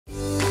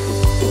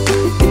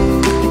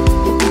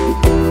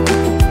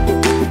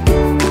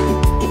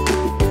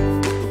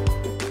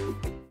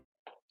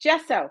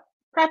gesso,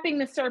 prepping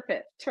the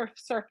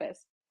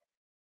surface.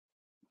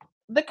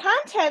 The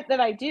content that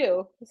I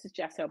do, this is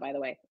gesso, by the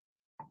way,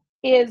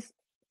 is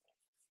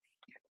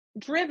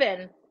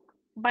driven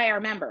by our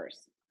members.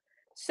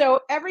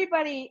 So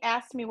everybody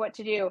asks me what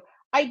to do.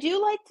 I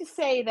do like to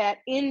say that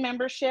in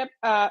membership,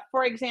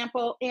 for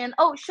example,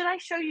 should I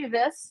show you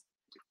this?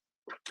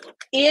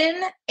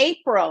 In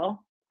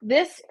April,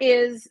 this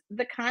is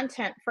the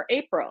content for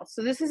April.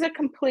 So this is a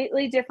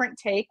completely different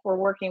take. We're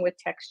working with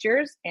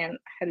textures and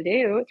how to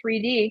do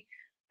 3D.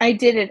 I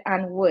did it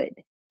on wood.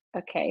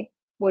 Okay,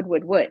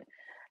 wood.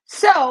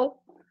 So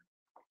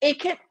it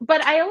can,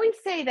 but I always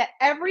say that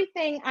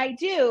everything I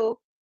do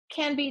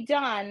can be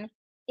done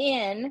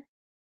in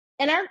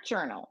an art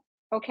journal.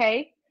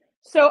 Okay,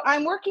 so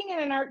I'm working in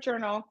an art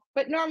journal,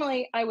 but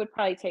normally I would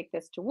probably take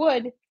this to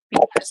wood.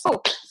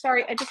 Oh,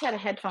 sorry, I just had a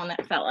headphone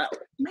that fell out.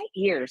 My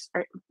ears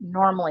are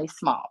normally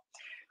small.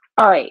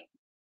 All right.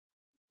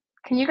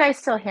 Can you guys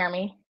still hear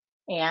me,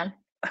 Anne?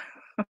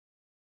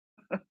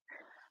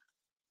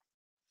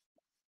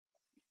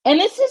 And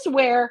this is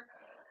where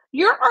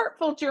your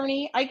artful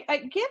journey,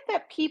 I get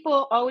that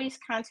people always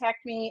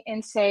contact me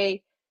and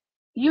say,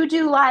 you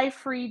do live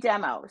free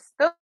demos.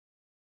 Those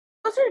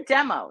are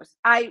demos.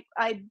 I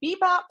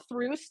bebop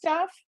through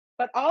stuff,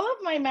 but all of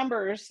my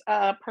members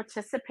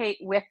participate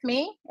with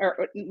me,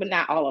 or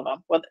not all of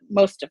them. Well,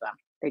 most of them,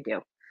 they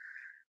do.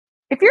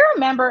 If you're a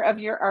member of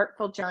your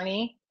artful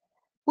journey,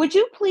 would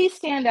you please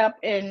stand up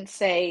and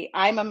say,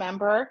 I'm a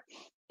member?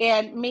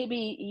 And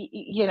maybe,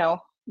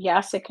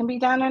 yes, it can be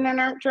done in an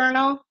art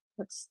journal.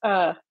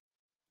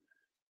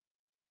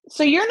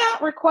 So you're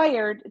not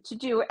required to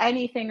do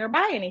anything or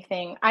buy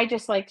anything. I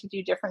just like to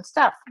do different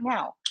stuff.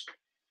 Now,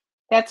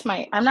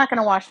 I'm not going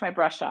to wash my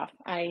brush off.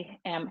 I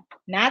am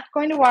not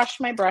going to wash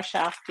my brush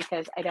off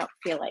because I don't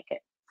feel like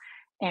it.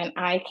 And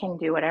I can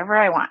do whatever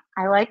I want.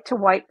 I like to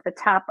wipe the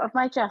top of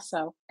my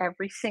gesso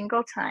every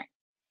single time.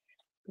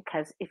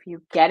 Because if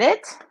you get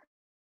it,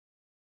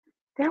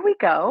 there we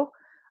go.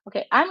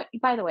 Okay,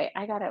 by the way,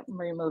 I gotta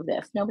remove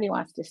this. Nobody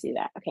wants to see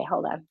that. Okay,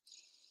 hold on.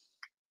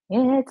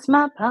 It's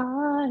my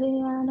party,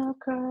 I don't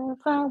care if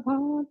I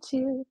want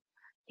to.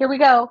 Here we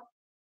go.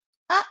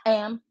 I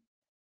am.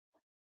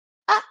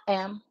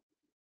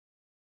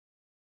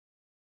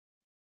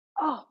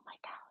 Oh my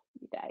God,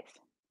 you guys.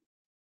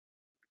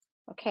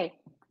 Okay,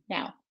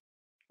 now,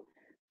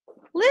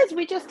 Liz,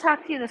 we just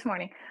talked to you this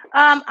morning.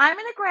 I'm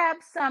gonna grab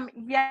some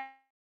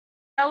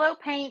yellow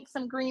paint,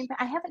 some green.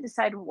 I haven't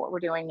decided what we're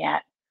doing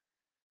yet.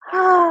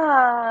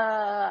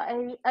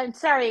 I'm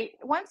sorry.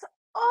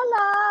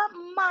 Hola,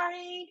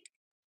 Mari.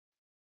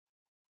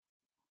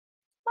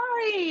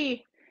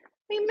 Mari,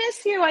 we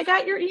miss you. I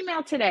got your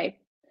email today.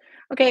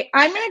 Okay,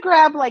 I'm going to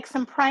grab like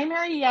some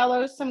primary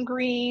yellow, some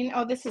green.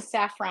 Oh, this is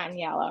saffron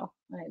yellow.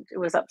 It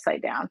was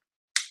upside down.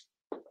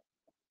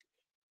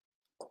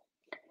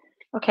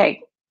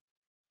 Okay.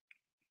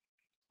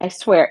 I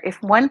swear,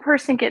 if one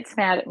person gets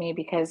mad at me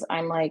because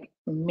I'm like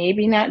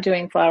maybe not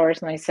doing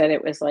flowers and I said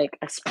it was like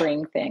a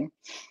spring thing.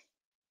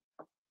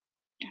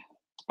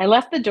 I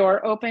left the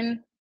door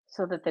open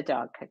so that the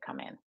dog could come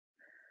in.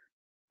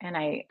 And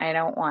I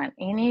don't want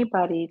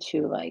anybody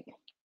to like,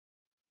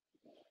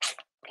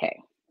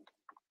 okay.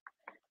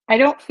 I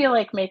don't feel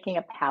like making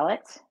a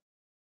palette.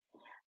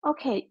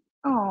 Okay.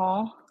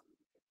 Oh.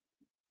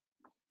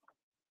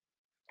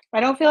 I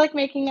don't feel like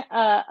making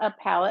a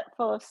palette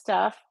full of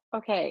stuff.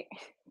 Okay.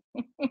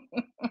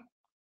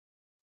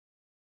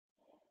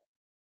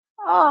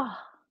 Oh,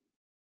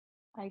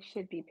 I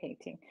should be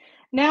painting.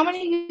 Now I'm going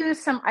to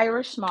use some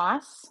Irish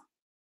moss.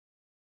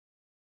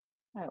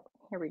 Oh,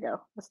 here we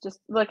go. Let's just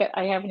look at,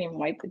 I haven't even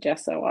wiped the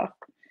gesso off.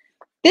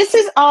 This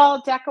is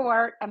all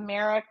Decoart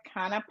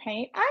Americana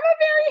paint. I'm a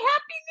very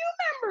happy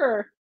new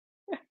member.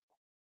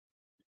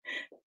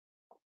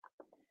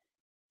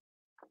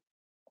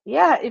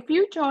 Yeah, if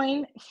you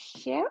join,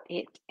 shout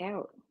it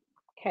out.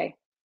 Okay.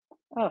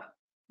 Oh,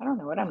 I don't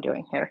know what I'm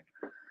doing here.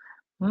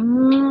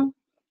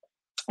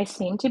 I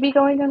seem to be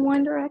going in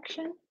one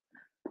direction.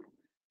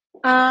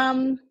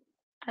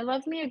 I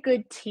love me a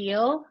good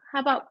teal. How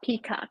about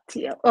peacock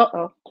teal?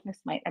 Uh-oh, this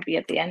might not be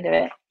at the end of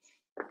it.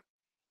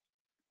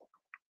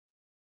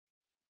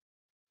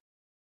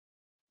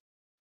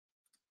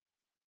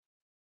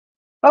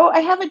 Oh,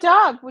 I have a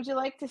dog. Would you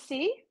like to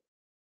see?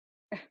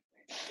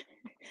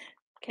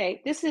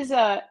 Okay, this is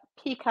a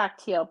peacock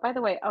teal. By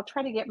the way, I'll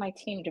try to get my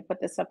team to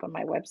put this up on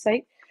my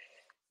website.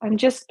 I'm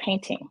just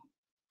painting.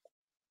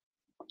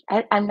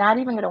 I'm not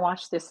even going to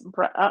watch this.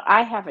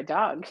 I have a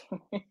dog.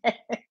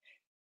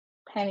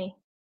 Penny,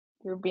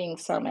 you're being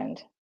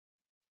summoned.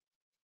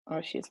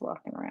 Oh, she's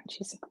walking around.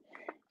 She's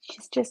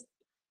just,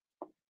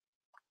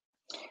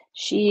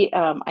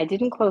 I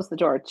didn't close the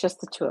door. It's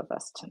just the two of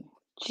us.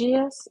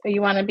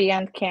 You want to be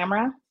on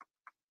camera?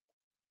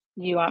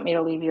 You want me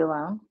to leave you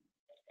alone?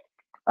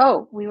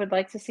 Oh, we would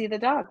like to see the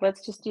dog.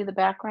 Let's just do the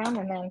background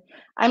and then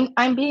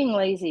I'm being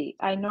lazy.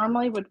 I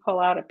normally would pull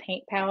out a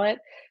paint palette,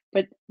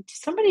 but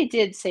somebody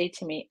did say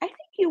to me, I think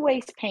you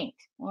waste paint.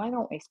 Well, I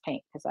don't waste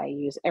paint because I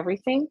use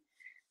everything.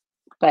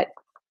 But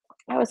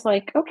I was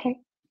like, okay,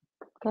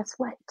 guess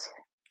what?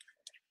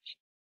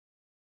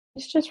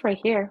 It's just right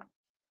here.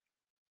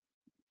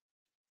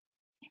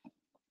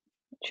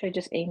 Should I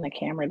just aim the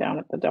camera down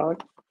at the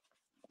dog?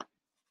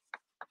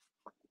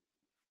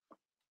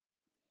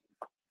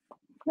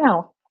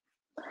 No.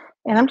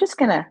 And I'm just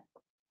gonna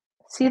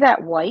see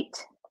that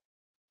white.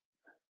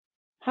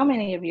 How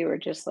many of you are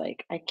just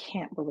like, I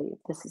can't believe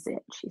this is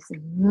it? She's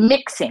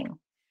mixing.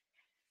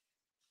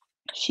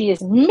 She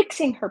is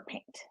mixing her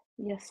paint.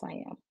 Yes,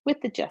 I am.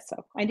 With the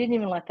gesso. I didn't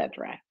even let that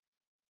dry.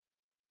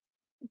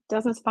 It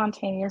doesn't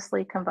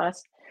spontaneously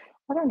combust.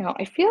 I don't know.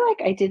 I feel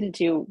like I didn't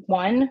do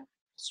one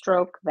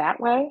stroke that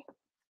way.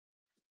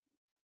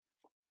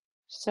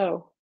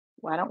 So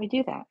why don't we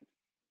do that?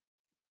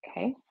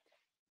 Okay.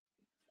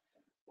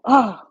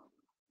 Oh,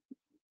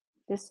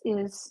 this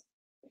is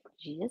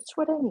just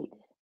what I needed.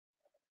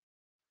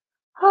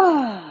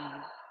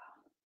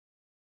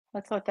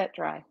 Let's let that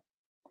dry.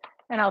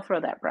 And I'll throw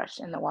that brush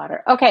in the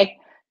water. Okay,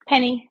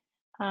 Penny,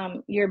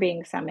 you're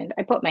being summoned.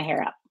 I put my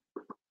hair up.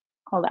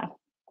 Hold on.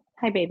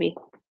 Hi, baby.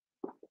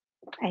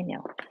 I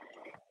know.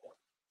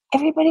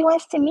 Everybody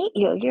wants to meet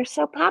you. You're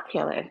so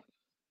popular.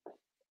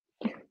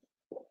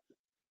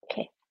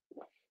 Okay.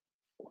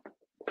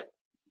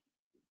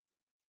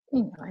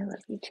 You know, I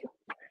love you too.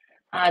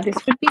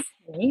 This would be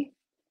Penny.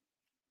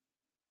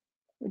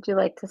 Would you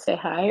like to say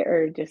hi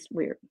or just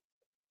we're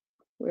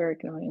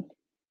ignoring?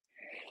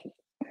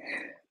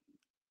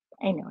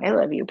 I know I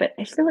love you, but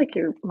I feel like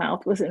your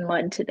mouth was in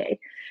mud today.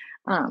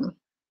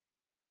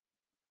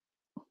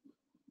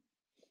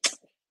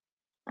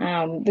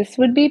 This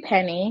would be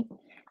Penny.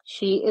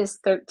 She is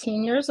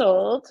 13 years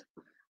old.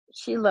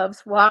 She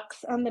loves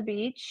walks on the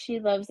beach. She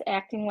loves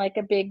acting like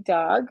a big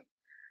dog.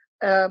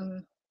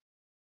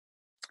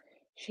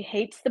 She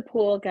hates the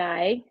pool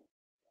guy.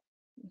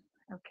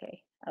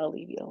 Okay, I'll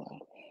leave you alone.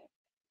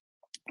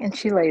 And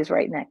she lays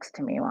right next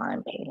to me while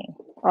I'm painting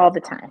all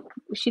the time.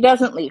 She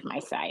doesn't leave my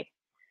side.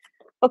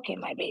 Okay,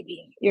 my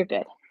baby, you're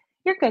good.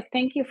 You're good.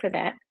 Thank you for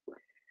that.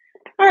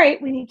 All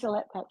right, we need to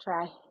let that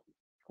dry.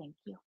 Thank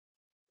you.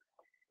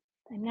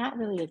 I'm not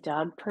really a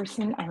dog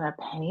person. I'm a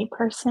Penny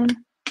person.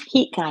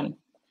 Heat gun.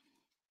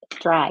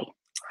 Dry.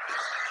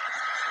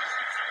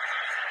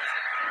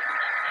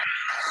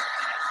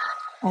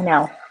 I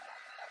know.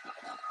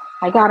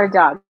 I got a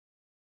dog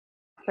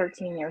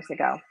 13 years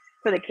ago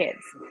for the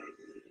kids.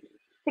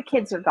 The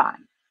kids are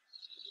gone.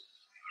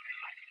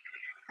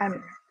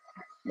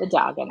 The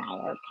dog and I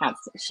are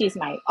constant. She's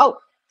my, oh,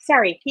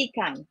 sorry, heat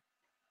gun.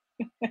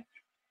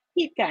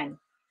 Heat gun.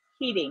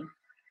 Heating.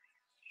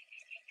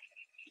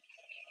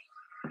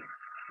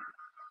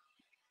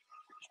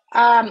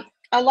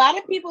 A lot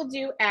of people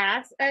do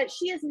ask.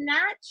 She is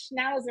not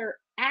Schnauzer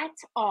at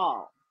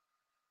all.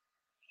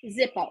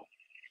 Zippo.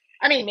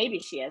 I mean, maybe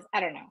she is.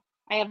 I don't know.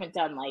 I haven't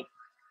done like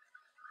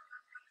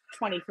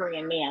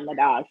 23andMe on the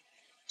dog.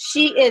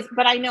 She is,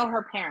 but I know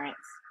her parents.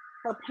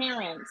 Her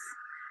parents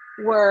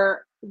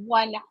were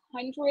 100%.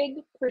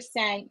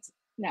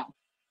 No.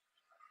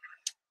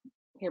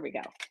 Here we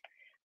go.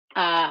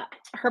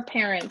 Her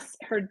parents,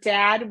 her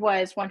dad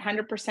was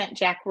 100%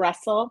 Jack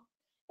Russell,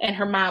 and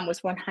her mom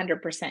was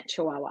 100%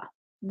 Chihuahua.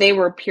 They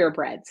were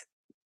purebreds.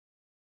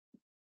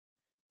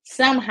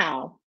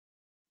 Somehow,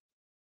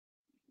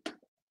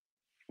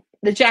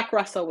 the Jack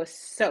Russell was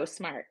so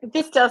smart.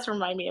 This does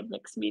remind me of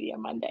Mixed Media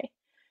Monday.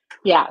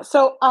 Yeah.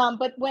 So,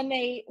 but when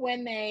they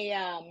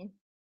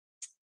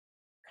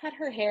cut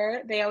her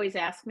hair, they always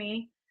ask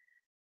me.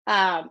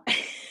 The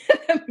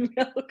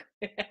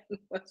milkman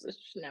was a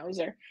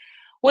Schnauzer.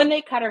 When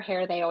they cut her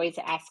hair, they always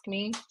ask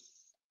me,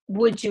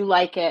 "Would you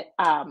like it?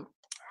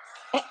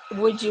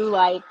 Would you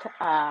like?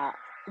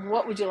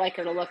 What would you like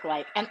her to look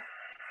like?" And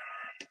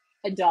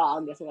a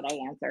dog is what I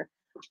answer.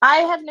 I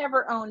have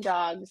never owned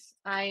dogs.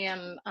 I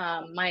am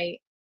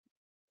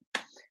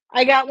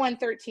I got one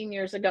 13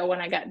 years ago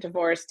when I got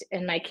divorced,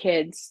 and my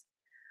kids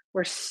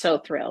were so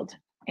thrilled.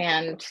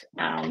 And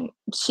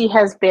she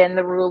has been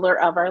the ruler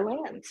of our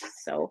lands.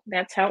 So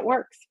that's how it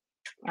works.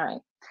 All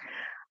right.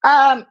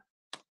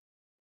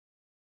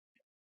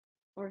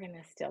 We're going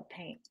to still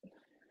paint.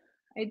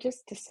 I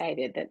just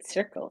decided that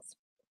circles.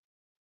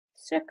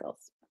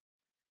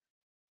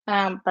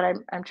 But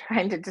I'm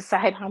trying to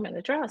decide how I'm going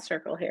to draw a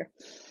circle here.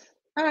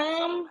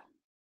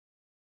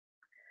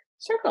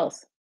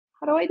 Circles.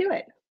 How do I do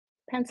it?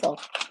 Pencil.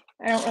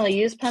 I don't really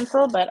use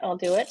pencil, but I'll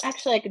do it.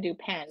 Actually, I could do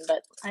pen,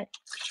 but I'm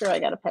sure I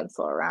got a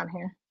pencil around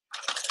here.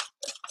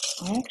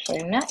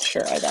 Actually, I'm not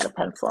sure I got a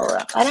pencil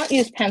around. I don't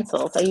use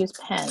pencils. I use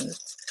pens.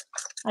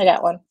 I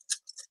got one.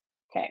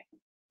 Okay.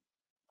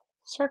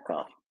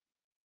 Circle.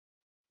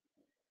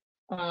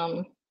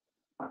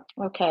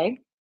 Okay.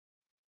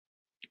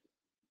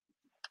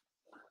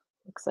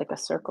 Looks like a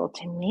circle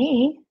to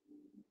me.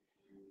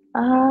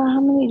 How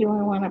many do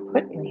I want to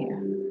put in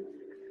here?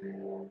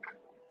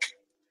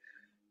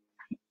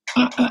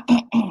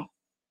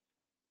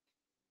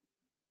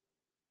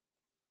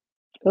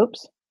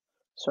 Oops.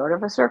 Sort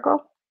of a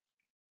circle.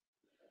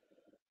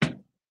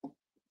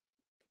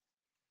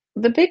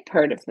 The big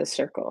part of the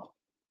circle.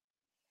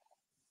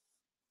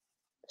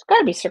 There's got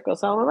to be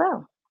circles all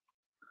around.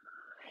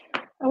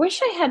 I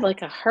wish I had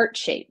like a heart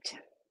shaped.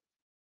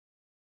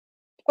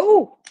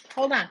 Oh,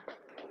 hold on.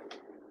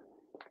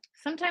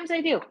 Sometimes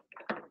I do.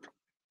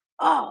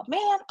 Oh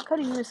man, I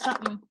could have used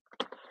something.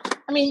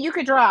 I mean, you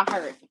could draw a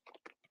heart.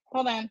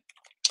 Hold on.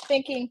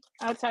 Thinking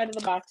outside of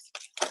the box.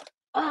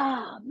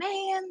 Oh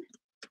man.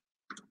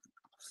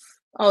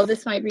 Oh,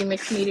 this might be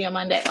mixed media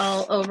Monday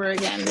all over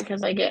again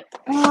because I get.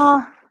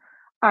 Oh,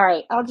 all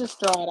right. I'll just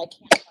draw it. I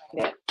can't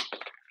find it.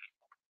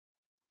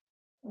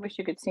 I wish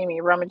you could see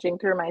me rummaging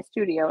through my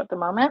studio at the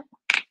moment.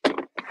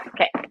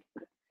 Okay.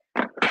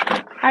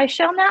 I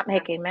shall not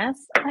make a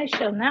mess. I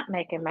shall not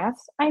make a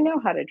mess. I know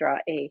how to draw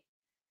a.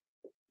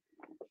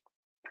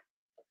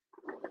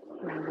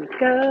 Here we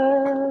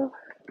go.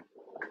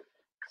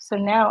 So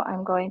now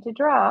I'm going to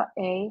draw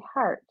a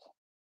heart.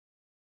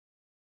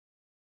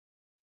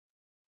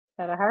 Is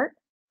that a heart?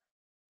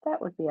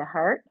 That would be a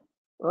heart.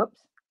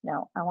 Whoops.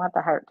 No, I want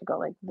the heart to go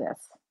like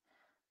this.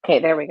 Okay,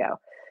 there we go.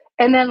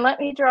 And then let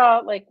me draw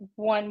like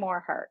one more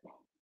heart.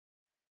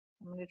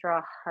 I'm going to draw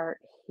a heart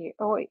here.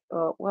 Oh, wait.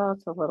 Oh, well,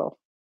 it's a little.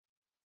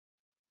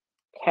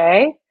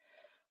 Okay.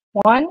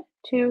 1,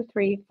 2,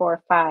 3,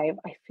 4, 5.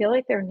 I feel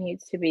like there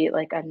needs to be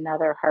like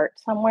another heart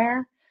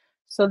somewhere.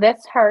 So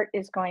this heart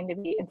is going to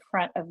be in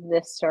front of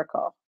this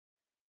circle.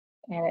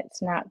 And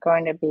it's not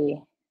going to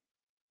be.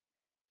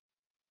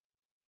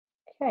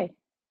 Okay.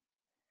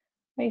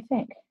 What do you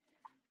think?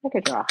 I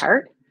could draw a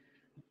heart.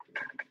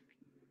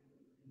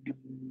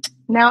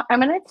 Now I'm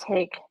going to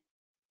take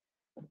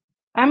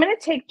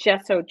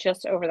gesso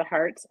just over the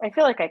hearts. I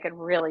feel like I could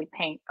really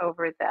paint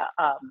over the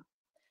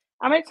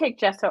I'm going to take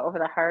gesso over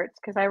the hearts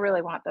because I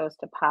really want those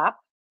to pop.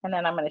 And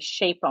then I'm going to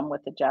shape them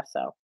with the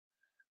gesso.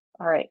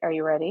 All right, are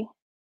you ready?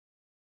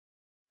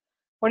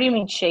 What do you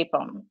mean shape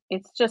them?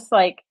 It's just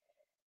like,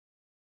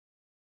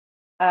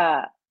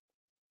 I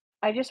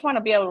just want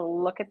to be able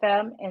to look at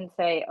them and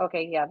say,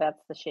 okay, yeah,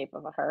 that's the shape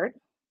of a heart.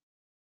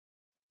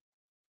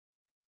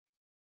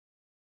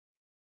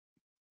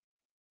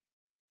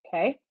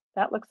 Okay,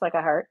 that looks like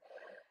a heart.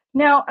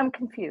 Now I'm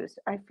confused.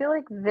 I feel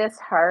like this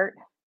heart,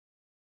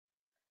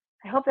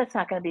 I hope that's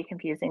not going to be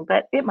confusing,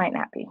 but it might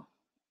not be.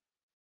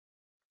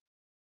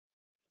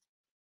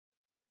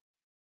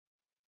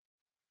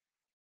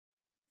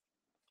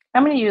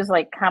 I'm going to use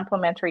like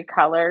complementary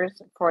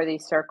colors for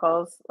these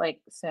circles, like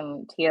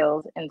some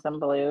teals and some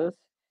blues.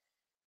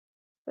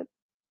 But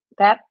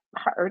that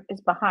heart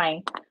is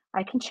behind.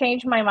 I can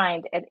change my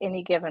mind at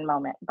any given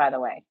moment, by the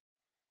way.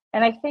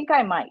 And I think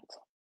I might.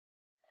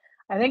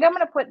 I think I'm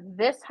going to put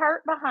this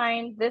heart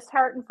behind, this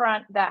heart in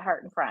front, that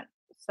heart in front.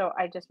 So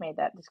I just made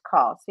that just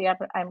call. See,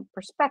 I'm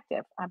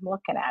perspective. I'm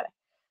looking at it.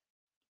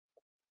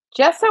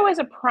 Gesso is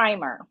a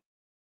primer.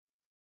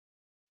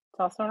 It's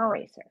also an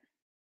eraser.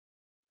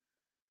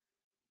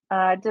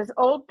 Does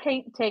old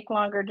paint take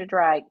longer to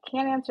dry?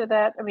 Can't answer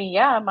that. I mean,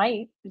 yeah, it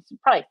might. It's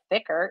probably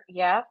thicker.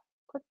 Yeah.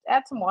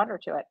 Add some water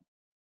to it.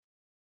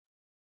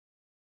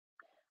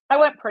 I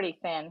went pretty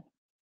thin.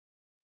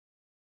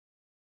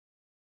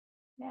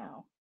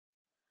 Now,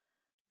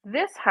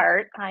 this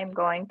heart, I'm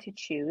going to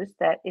choose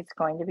that it's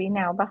going to be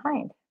now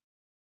behind.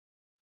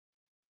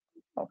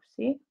 Oh,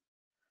 see?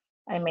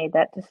 I made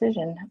that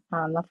decision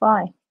on the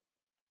fly.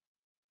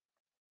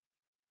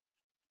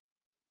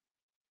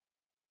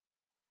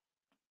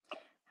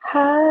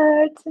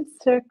 Hearts and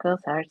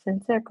circles, hearts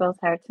and circles,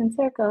 hearts and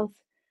circles.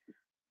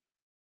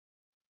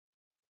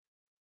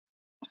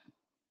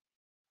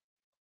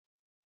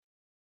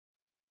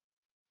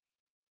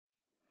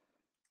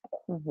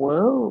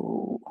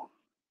 Whoa.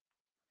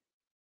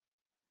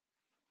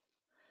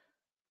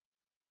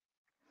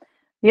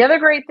 The other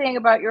great thing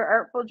about your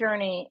artful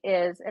journey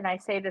is, and I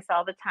say this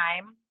all the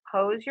time,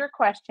 pose your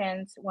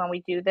questions when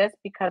we do this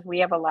because we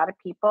have a lot of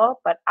people,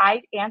 but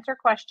I answer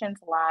questions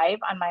live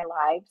on my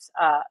lives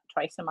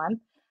twice a month.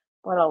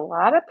 But a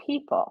lot of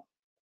people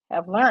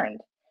have learned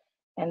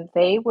and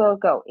they will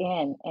go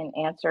in and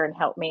answer and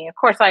help me. Of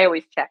course, I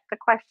always check the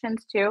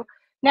questions too.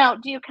 Now,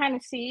 do you kind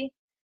of see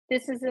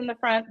this is in the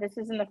front, this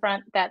is in the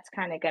front, that's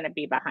kind of going to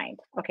be behind.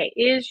 Okay,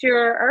 is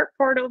your art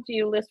portal, do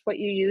you list what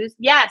you use?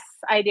 Yes,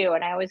 I do.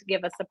 And I always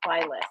give a supply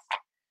list.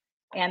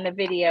 And the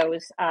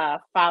videos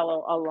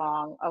follow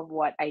along of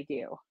what I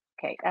do.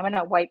 Okay, I'm going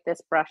to wipe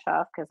this brush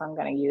off because I'm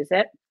going to use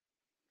it.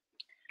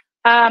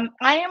 I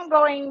am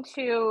going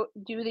to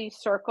do these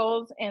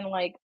circles in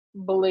like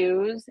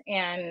blues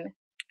and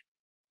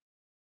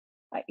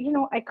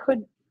I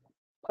could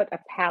put a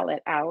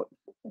palette out.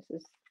 This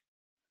is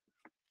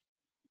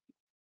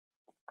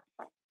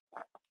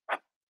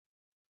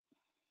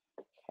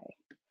okay.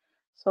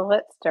 So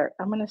let's start.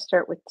 I'm going to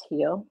start with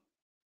teal.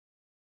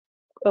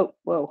 Oh,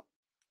 whoa.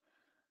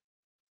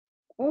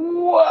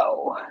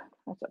 Whoa.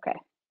 That's okay.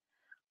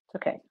 It's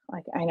okay.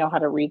 I know how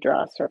to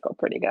redraw a circle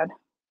pretty good.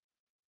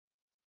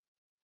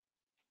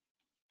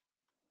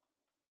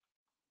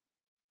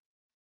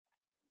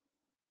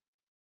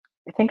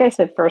 I think I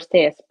said first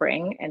day of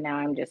spring, and now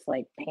I'm just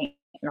like painting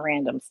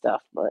random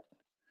stuff, but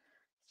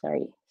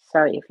sorry.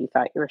 Sorry if you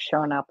thought you were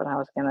showing up and I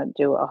was going to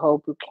do a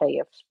whole bouquet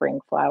of spring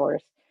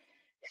flowers.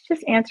 It's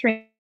just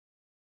answering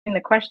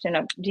the question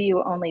of, do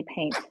you only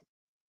paint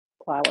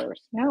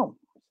flowers? No.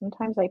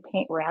 Sometimes I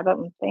paint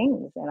random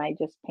things and I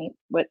just paint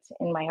what's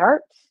in my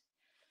heart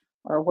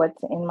or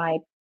what's in my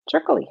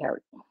circly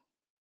heart.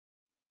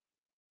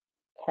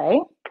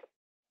 Okay.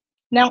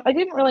 Now, I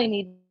didn't really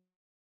need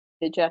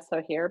the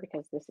gesso here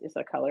because this is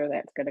a color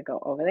that's going to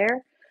go over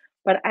there.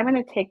 But I'm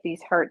going to take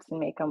these hearts and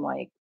make them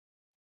like,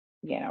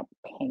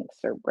 pinks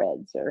or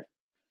reds or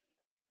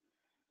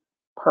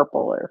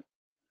purple or,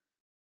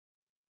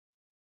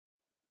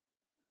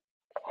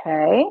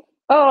 okay.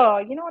 Oh,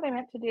 you know what I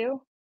meant to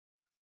do?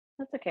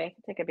 That's okay. I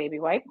can take a baby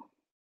wipe.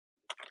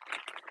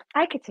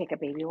 I could take a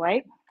baby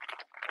wipe.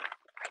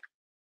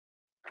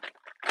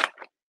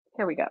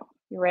 Here we go.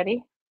 You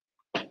ready?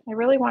 I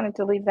really wanted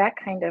to leave that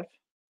kind of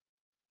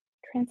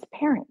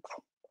transparent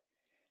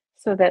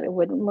so that it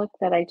wouldn't look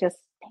that I just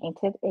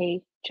painted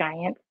a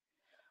giant.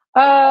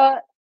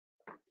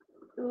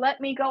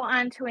 Let me go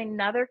on to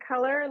another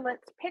color.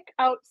 Let's pick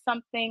out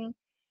something.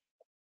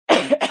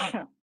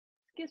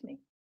 Excuse me.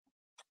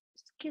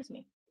 Excuse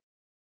me.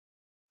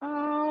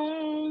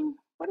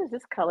 What is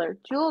this color?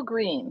 Jewel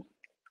green.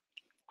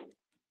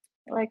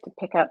 I like to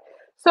pick up.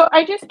 So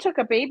I just took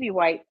a baby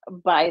white,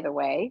 by the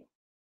way,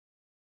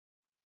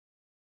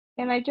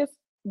 and I just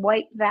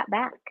wiped that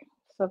back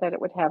so that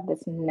it would have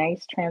this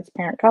nice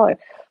transparent color.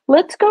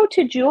 Let's go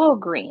to jewel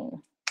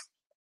green.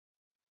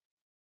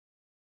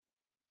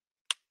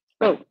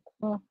 Oh,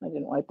 well, I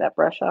didn't wipe that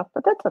brush off,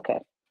 but that's okay.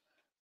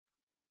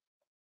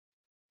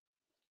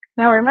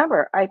 Now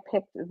remember, I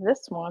picked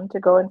this one to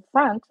go in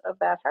front of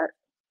that heart.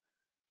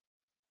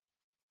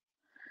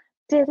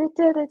 Did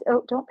it.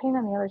 Oh, don't paint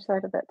on the other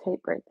side of that tape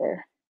right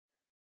there.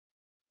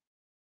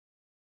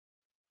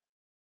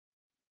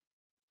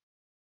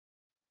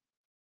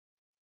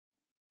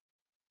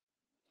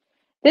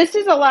 This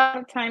is a lot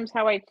of times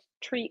how I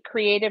treat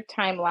Creative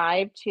Time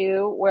Live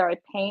too, where I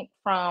paint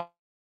from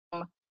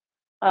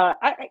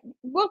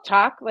we'll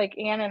talk, like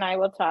Ann and I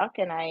will talk,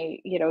 and I,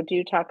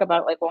 do talk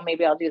about like, well,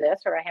 maybe I'll do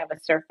this, or I have a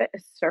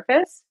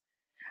surface.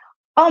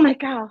 Oh my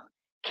God.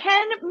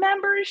 Can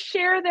members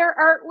share their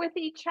art with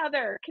each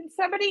other? Can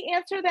somebody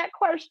answer that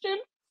question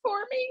for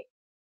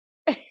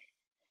me?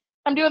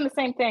 I'm doing the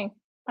same thing.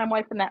 I'm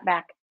wiping that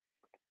back.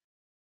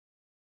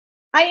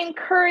 I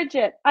encourage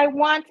it. I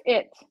want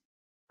it.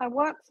 I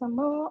want some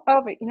more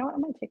of it. You know what?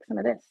 I'm going to take some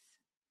of this.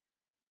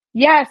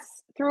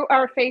 Yes, through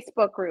our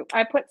Facebook group.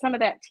 I put some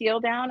of that teal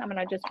down. I'm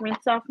going to just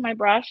rinse off my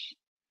brush.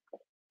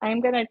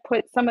 I'm going to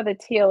put some of the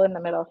teal in the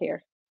middle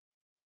here.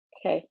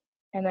 Okay.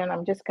 And then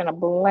I'm just going to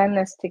blend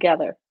this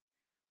together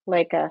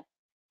like a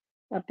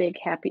big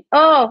happy.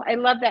 Oh, I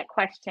love that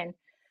question.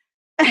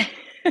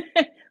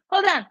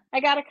 Hold on. I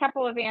got a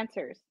couple of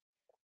answers.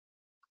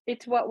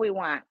 It's what we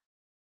want.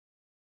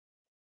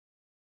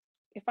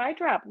 If I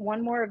drop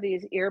one more of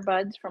these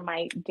earbuds from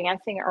my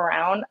dancing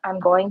around, I'm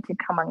going to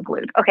come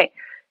unglued. Okay,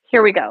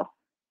 here we go.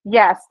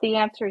 Yes, the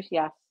answer is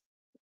yes.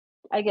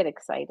 I get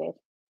excited.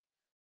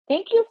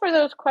 Thank you for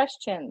those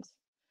questions.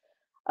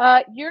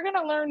 You're going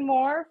to learn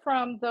more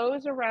from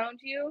those around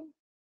you.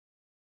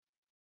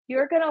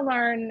 You're going to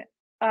learn,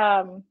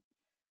 and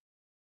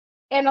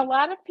a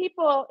lot of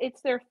people,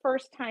 it's their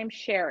first time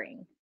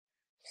sharing.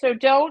 So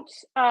don't,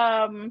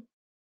 oh,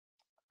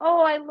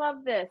 I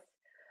love this.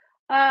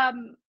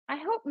 I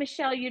hope,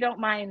 Michelle, you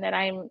don't mind that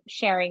I'm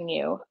sharing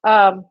you.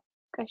 I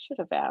should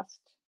have asked.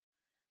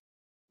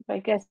 I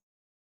guess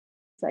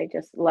I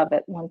just love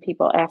it when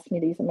people ask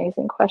me these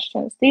amazing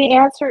questions. The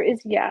answer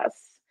is yes.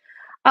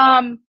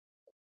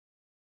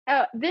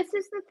 This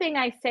is the thing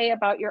I say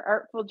about your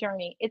artful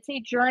journey. It's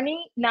a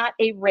journey, not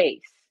a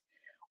race.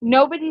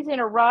 Nobody's in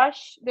a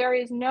rush. There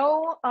is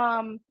no,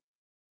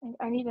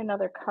 I need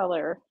another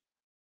color.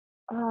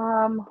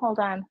 Hold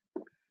on.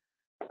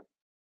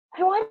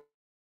 I want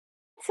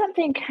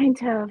something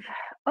kind of,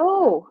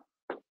 oh,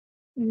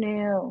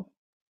 no.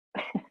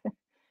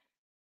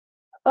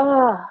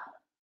 Oh,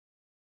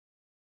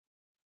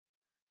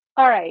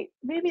 all right,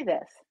 maybe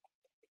this.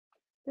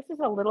 This is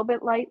a little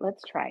bit light.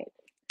 Let's try it.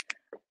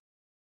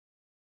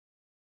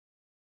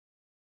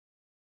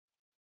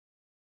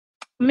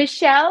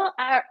 Michelle,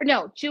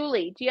 no,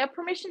 Julie, do you have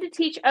permission to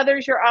teach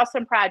others your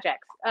awesome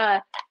projects?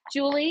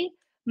 Julie,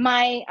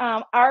 my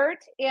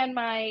art and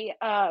my,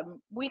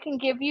 we can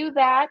give you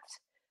that.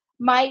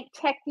 My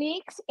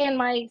techniques and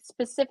my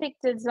specific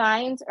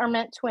designs are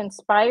meant to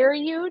inspire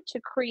you to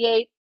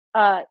create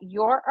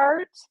your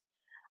art.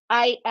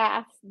 I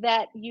ask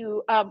that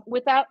you,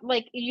 without,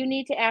 like, you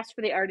need to ask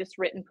for the artist's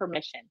written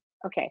permission.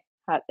 Okay,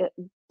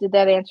 did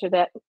that answer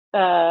that?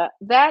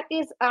 That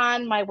is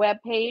on my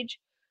webpage.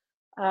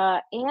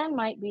 Anne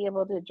might be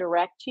able to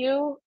direct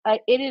you.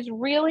 It is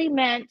really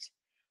meant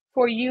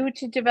for you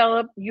to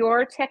develop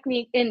your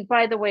technique. And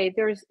by the way,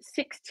 there's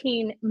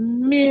 16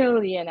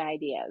 million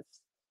ideas.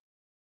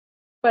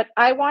 But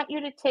I want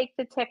you to take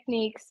the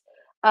techniques.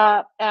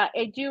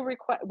 I do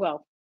require,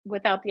 well,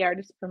 without the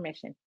artist's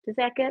permission. Does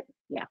that get?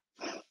 Yeah.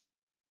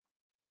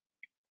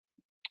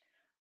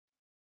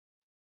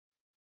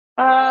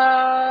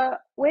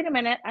 Wait a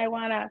minute.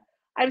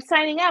 I'm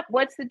signing up.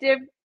 What's the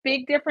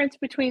big difference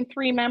between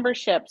 3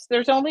 memberships.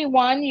 There's only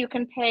one. You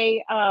can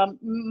pay,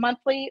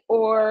 monthly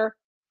or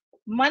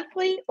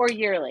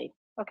yearly.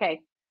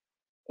 Okay,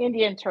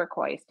 Indian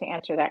turquoise to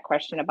answer that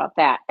question about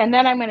that. And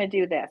then I'm gonna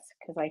do this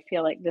because I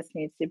feel like this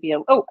needs to be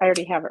oh, I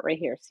already have it right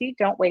here. See,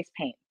 don't waste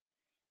paint.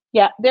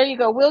 Yeah, there you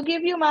go. We'll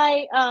give you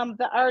my,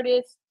 the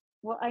artist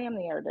well, I am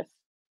the artist.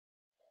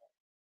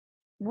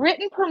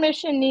 Written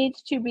permission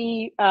needs to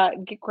be,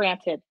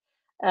 granted.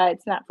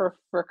 It's not for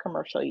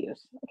commercial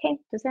use. Okay,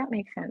 does that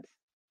make sense?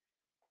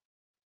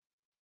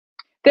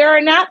 There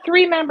are not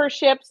 3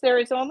 memberships, there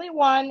is only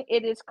one.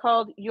 It is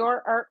called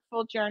Your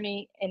Artful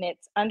Journey, and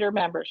it's under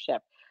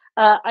membership.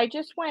 I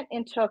just went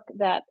and took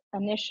that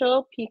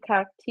initial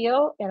Peacock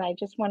teal, and I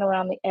just went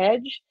around the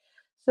edge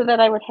so that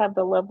I would have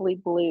the lovely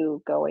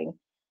blue going.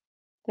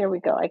 There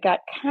we go. I got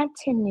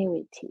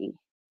continuity.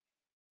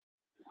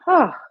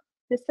 Oh,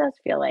 this does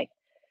feel like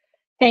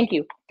thank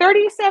you.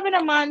 37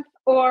 a month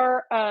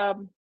or,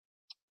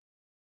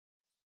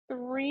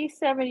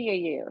 370 a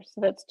year,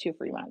 so that's 2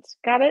 free months.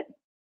 Got it?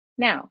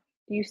 Now,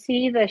 do you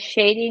see the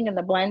shading and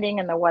the blending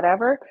and the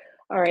whatever?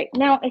 All right,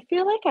 now I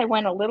feel like I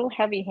went a little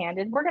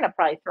heavy-handed. We're gonna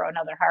probably throw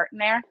another heart in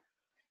there.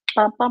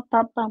 Bum, bum,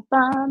 bum, bum,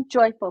 bum.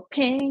 Joyful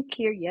pink,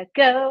 here you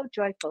go.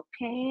 Joyful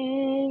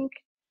pink.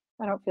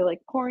 I don't feel like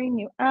pouring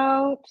you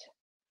out.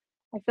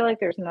 I feel like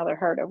there's another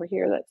heart over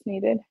here that's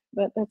needed,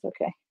 but that's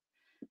okay.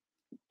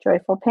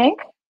 Joyful pink.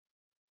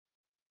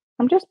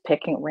 I'm just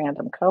picking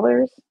random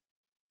colors.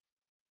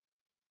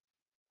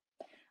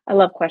 I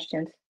love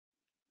questions.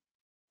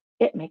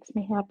 It makes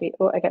me happy.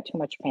 Oh, I got too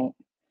much paint.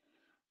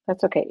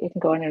 That's okay. You can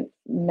go in the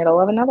middle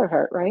of another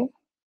heart, right?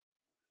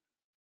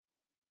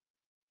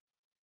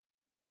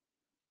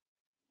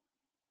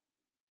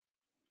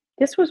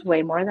 This was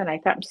way more than I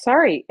thought. I'm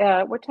sorry.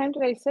 What time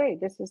did I say?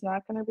 This is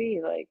not going to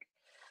be like,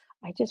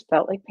 I just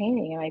felt like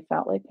painting and I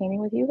felt like painting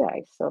with you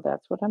guys. So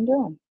that's what I'm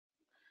doing.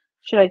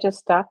 Should I just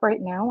stop right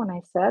now when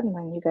I said, and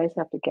then you guys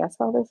have to guess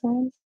how this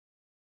ends?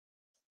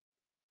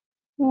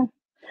 Yeah.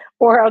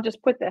 Or I'll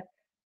just put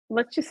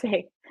let's just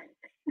say,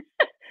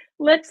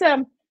 let's,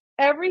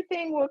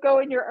 everything will go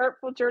in your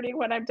artful journey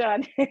when I'm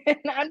done. And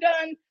I'm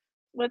done.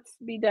 Let's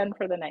be done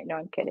for the night. No,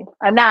 I'm kidding.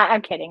 I'm not.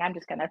 I'm kidding. I'm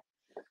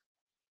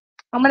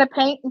gonna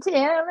paint until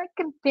I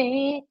can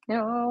paint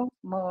no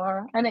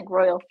more. I think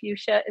royal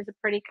fuchsia is a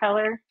pretty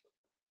color.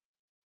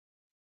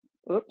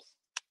 Oops.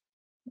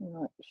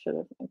 I should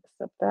have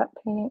mixed up that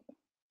paint.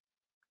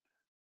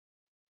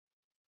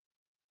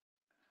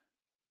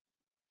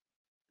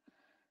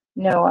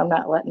 No, I'm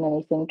not letting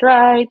anything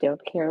dry.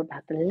 Don't care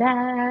about the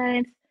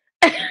lines.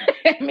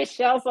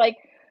 Michelle's like,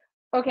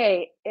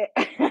 okay,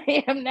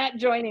 I am not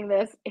joining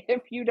this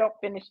if you don't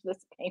finish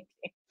this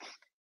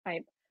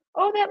painting.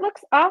 Oh, that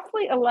looks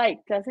awfully alike,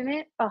 doesn't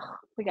it? Oh,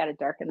 we got to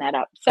darken that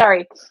up.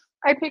 Sorry.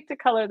 I picked a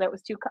color that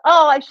was too,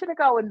 oh, I should have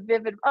gone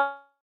vivid. Oh,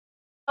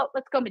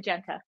 let's go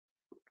magenta.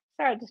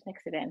 Sorry, I'll just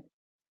mix it in.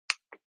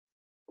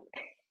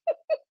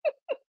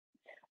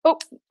 Oh,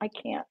 I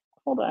can't.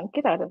 Hold on,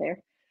 get out of there.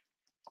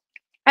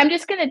 I'm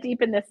just going to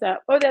deepen this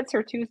up. Oh, that's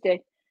her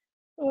Tuesday.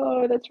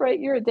 Oh, that's right.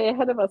 You're a day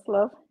ahead of us,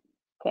 love.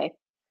 Okay.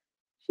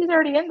 She's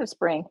already in the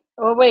spring.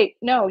 Oh, wait.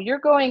 No, you're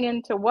going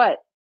into what?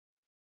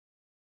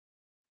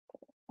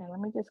 And let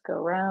me just go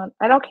around.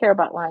 I don't care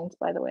about lines,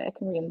 by the way. I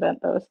can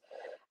reinvent those.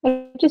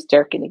 I'm just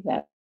darkening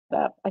that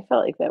up. I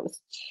felt like that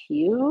was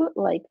too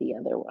like the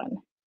other one.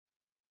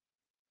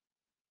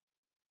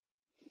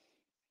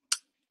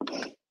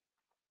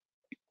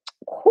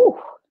 Whew.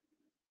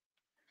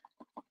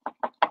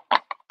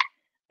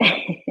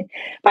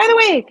 By the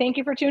way, thank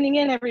you for tuning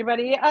in,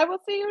 everybody. I will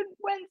see you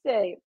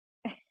Wednesday.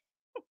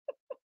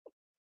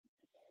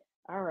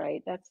 All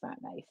right, that's not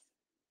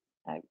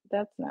nice.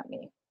 That's not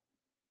me.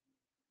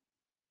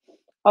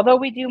 Although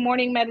we do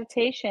morning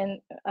meditation,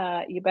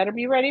 you better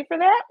be ready for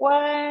that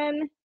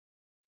one.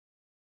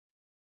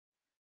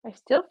 I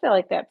still feel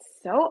like that's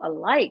so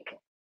alike.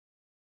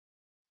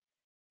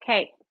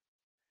 Okay,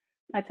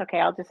 that's okay.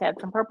 I'll just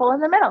add some purple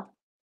in the middle.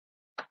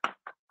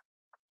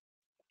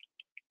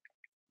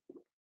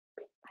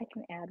 I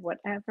can add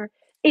whatever.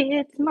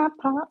 It's my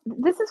pot.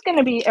 This is going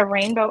to be a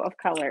rainbow of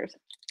colors.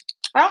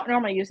 I don't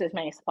normally use as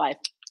many supplies.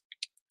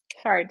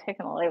 Sorry,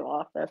 taking the label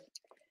off this.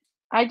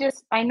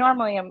 I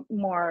normally am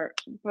more,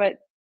 but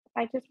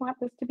I just want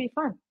this to be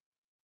fun.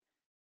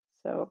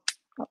 So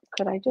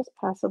could I just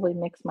possibly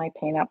mix my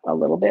paint up a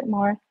little bit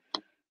more?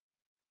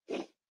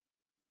 Okay.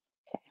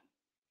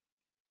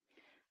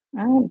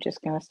 I'm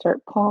just going to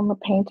start pulling the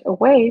paint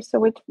away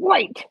so it's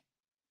white.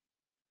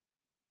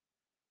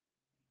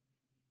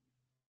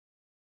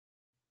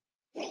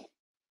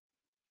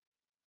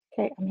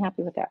 Okay, I'm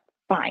happy with that.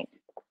 Fine.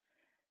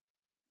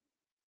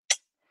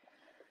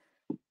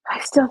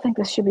 I still think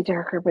this should be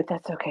darker, but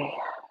that's okay.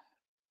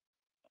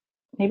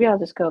 Maybe I'll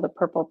just go the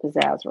purple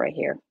pizzazz right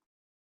here.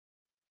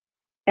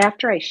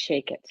 After I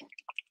shake it.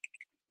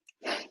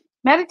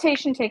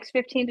 Meditation takes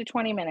 15 to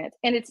 20 minutes,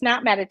 and it's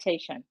not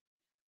meditation.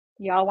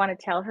 Y'all want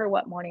to tell her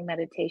what morning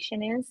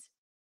meditation is?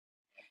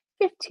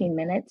 15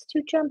 minutes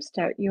to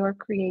jumpstart your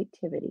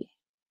creativity.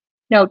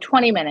 No,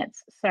 20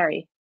 minutes.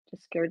 Sorry.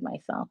 Just scared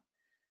myself.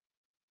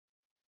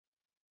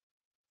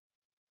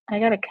 I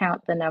gotta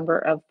count the number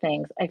of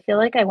things. I feel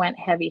like I went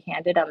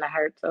heavy-handed on the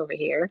hearts over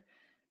here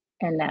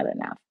and not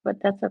enough, but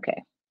that's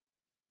okay.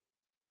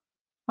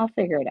 I'll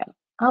figure it out.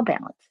 I'll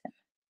balance it.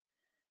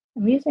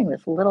 I'm using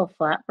this little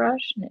flat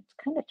brush and it's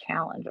kind of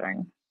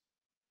challenging.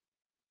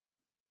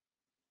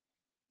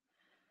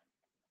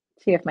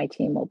 See if my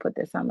team will put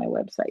this on my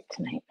website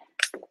tonight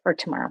or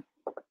tomorrow.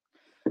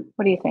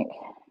 What do you think?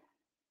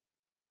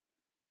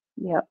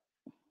 Yep.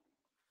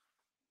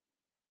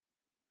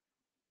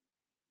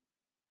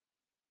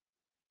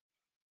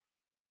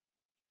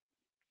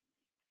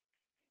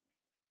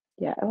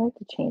 Yeah, I like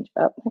to change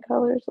up my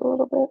colors a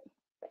little bit.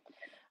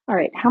 All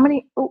right, how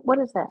many? Oh, what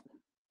is that?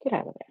 Get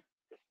out of there.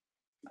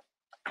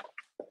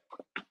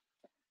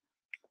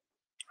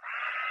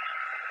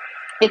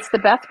 It's the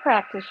best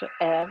practice you'll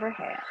ever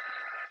have.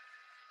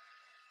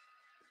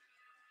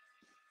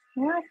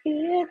 I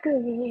feel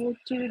good.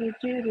 Do.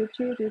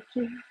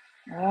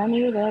 I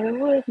knew that it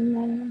would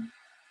now.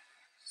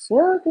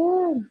 So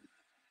good.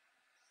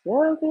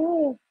 So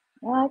good.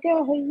 I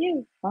got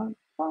you. Fun,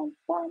 fun,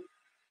 fun.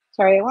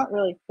 Sorry, I went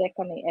really thick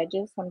on the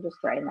edges. So I'm just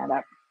drying that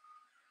up.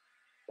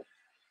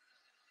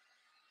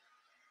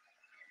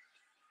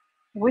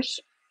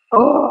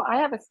 Oh, I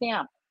have a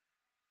stamp.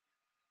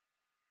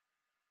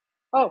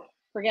 Oh,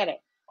 forget it.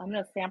 I'm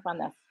going to stamp on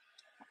this.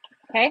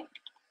 Okay?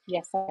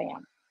 Yes, I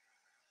am.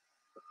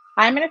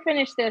 I'm going to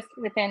finish this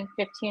within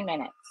 15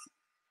 minutes.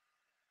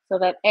 So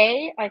that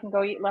I can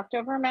go eat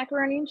leftover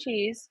macaroni and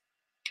cheese.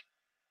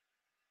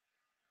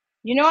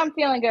 You know I'm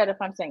feeling good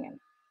if I'm singing.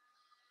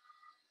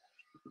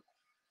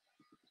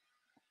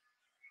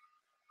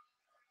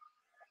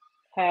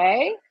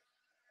 Okay?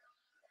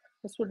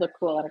 This would look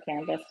cool on a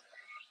canvas.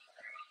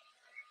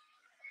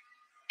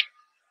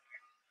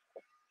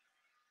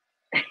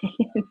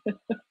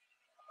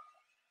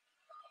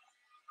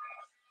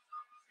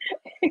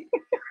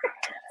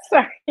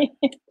 Sorry. I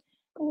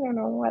don't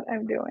know what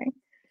I'm doing.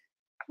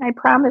 I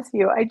promise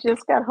you, I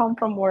just got home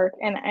from work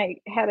and I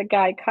had a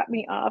guy cut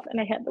me off and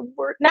I had the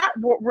word, not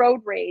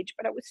road rage,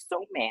 but I was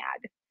so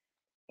mad.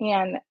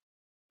 And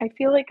I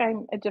feel like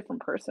I'm a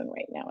different person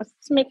right now.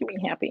 It's making me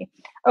happy.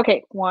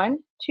 Okay, 1,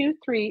 2,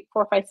 3,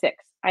 4, 5,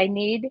 6.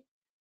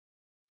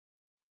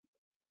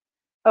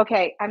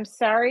 Okay, I'm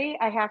sorry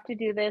I have to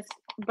do this,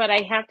 but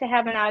I have to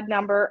have an odd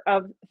number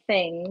of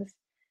things,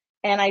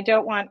 and I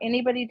don't want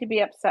anybody to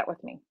be upset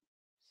with me.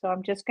 So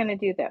I'm just going to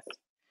do this.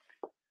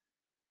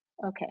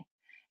 Okay.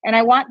 And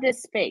I want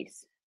this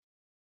space.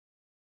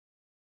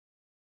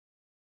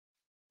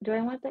 Do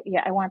I want that?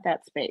 Yeah, I want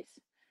that space.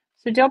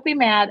 So don't be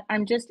mad.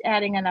 I'm just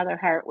adding another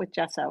heart with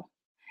gesso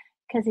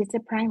because it's a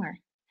primer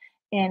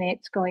and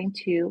it's going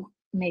to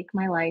make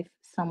my life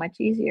so much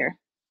easier.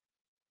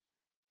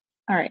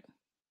 All right.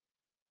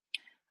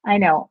 I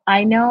know.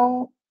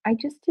 I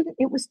just didn't,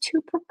 it was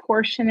too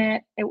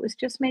proportionate. It was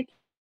just making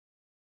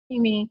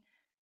me,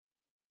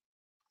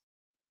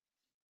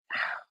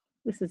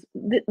 this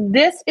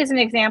is an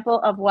example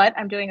of what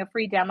I'm doing a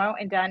free demo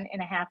and done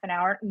in a half an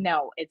hour.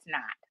 No, it's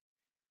not.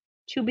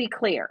 To be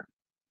clear,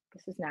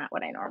 this is not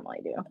what I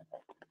normally do.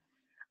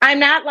 I'm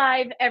not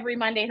live every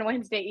Monday and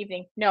Wednesday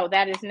evening. No,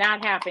 that is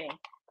not happening.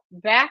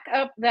 Back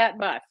up that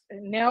bus.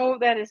 No,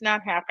 that is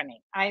not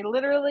happening. I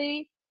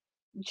literally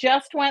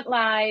just went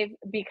live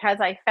because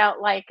I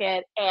felt like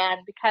it and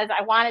because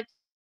I wanted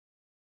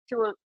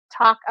to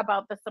talk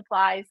about the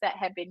supplies that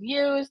have been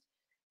used.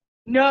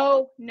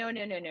 No.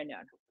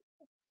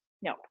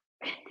 No.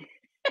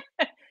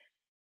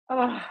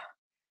 Oh,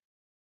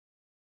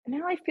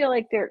 now I feel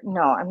like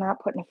no, I'm not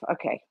putting,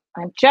 okay.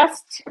 I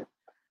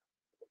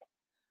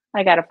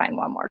got to find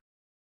one more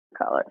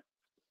color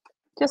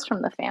just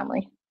from the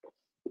family.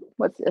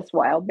 What's this?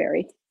 Wild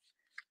berry.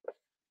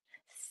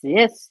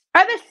 Are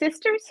the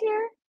sisters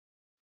here?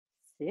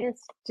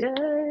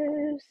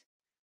 Sisters.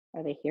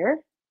 Are they here?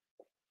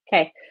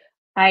 Okay.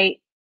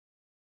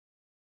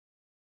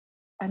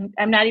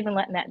 I'm not even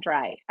letting that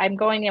dry. I'm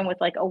going in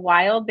with like a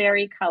wild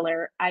berry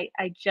color. I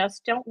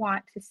just don't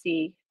want to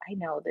see. I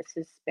know this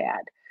is bad.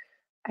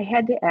 I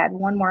had to add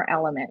one more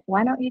element.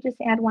 Why don't you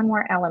just add one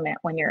more element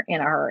when you're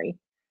in a hurry?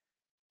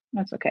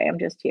 That's okay. I'm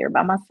just here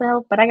by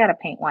myself, but I got to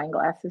paint wine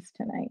glasses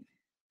tonight.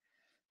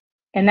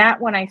 And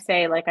that when I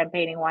say like I'm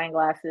painting wine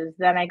glasses,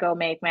 then I go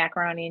make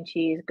macaroni and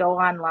cheese, go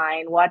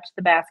online, watch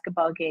the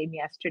basketball game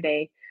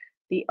yesterday,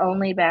 the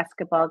only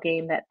basketball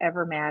game that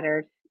ever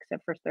mattered,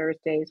 except for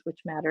Thursdays, which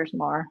matters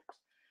more.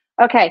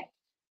 Okay.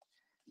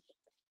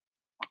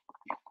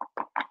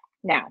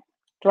 Now,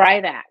 dry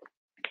that.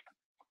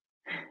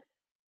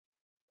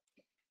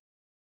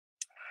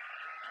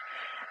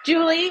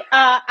 Julie,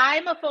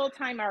 I'm a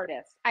full-time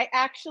artist. I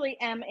actually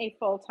am a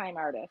full-time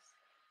artist.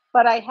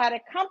 But I had a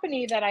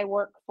company that I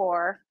work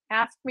for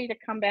ask me to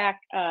come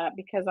back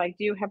because I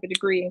do have a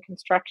degree in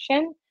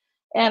construction.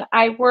 And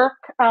I work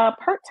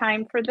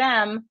part-time for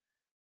them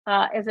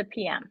as a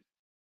PM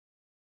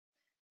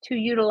to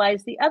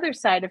utilize the other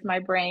side of my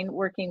brain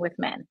working with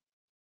men.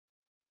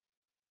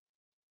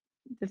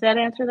 Does that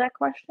answer that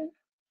question?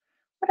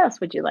 What else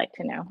would you like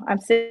to know? I'm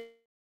sitting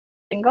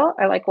Single.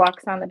 I like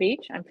walks on the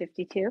beach. I'm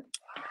 52.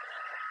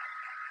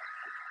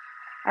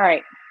 All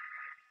right.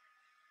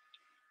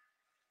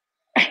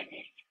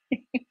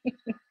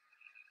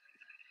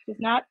 It's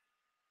not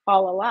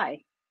all a lie.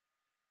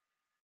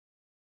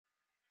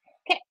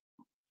 Okay.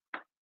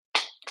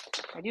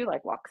 I do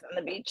like walks on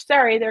the beach.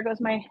 Sorry, there goes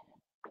my.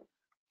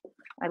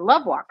 I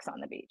love walks on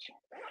the beach.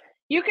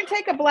 You can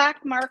take a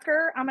black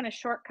marker. I'm going to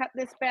shortcut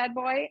this bad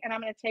boy, and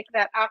I'm going to take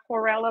that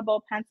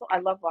aquarellable pencil. I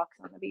love walks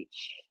on the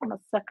beach. I'm a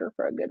sucker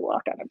for a good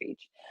walk on the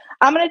beach.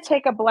 I'm going to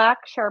take a black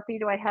Sharpie.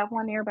 Do I have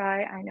one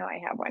nearby? I know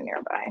I have one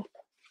nearby.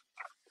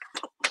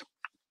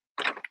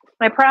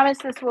 I promise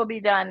this will be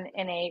done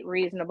in a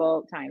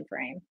reasonable time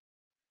frame.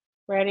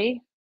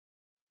 Ready?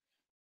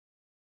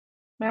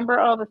 Remember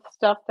all the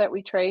stuff that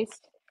we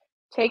traced?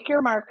 Take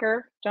your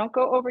marker. Don't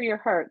go over your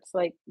hearts.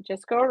 Like,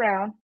 just go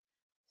around.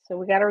 So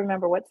we got to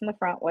remember what's in the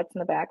front, what's in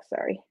the back.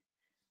 Sorry.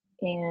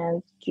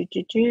 And you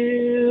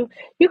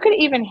could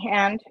even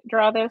hand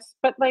draw this,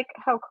 but like,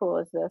 how cool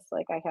is this?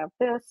 Like, I have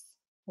this.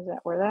 Is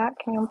that where that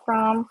came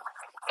from?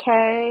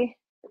 Okay.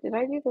 Did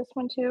I do this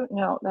one too?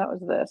 No, that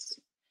was this.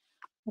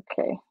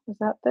 Okay. Was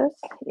that this?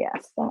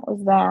 Yes, that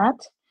was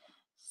that.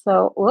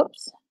 So,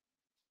 whoops.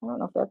 I don't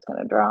know if that's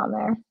going to draw on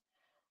there.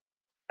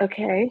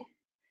 Okay.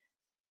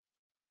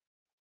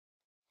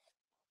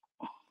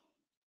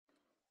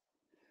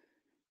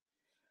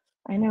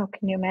 I know.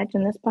 Can you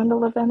imagine this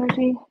bundle of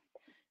energy?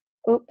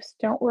 Oops,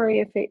 don't worry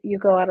if you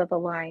go out of the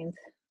lines.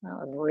 That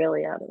was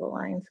really out of the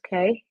lines.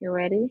 Okay, you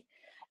ready?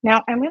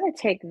 Now I'm going to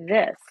take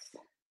this.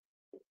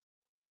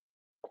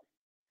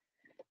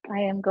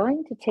 I am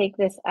going to take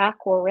this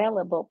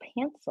aquarellable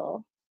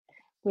pencil,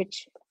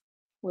 which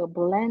will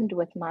blend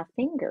with my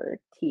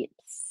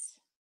fingertips.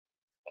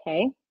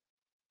 Okay.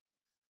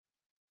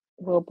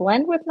 Will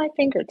blend with my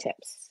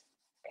fingertips.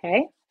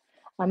 Okay.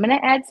 I'm going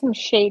to add some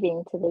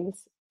shading to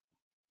these.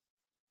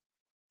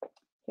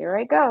 Here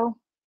I go.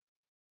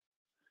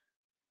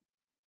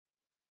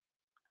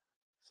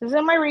 This is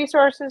in my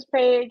resources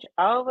page.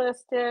 I'll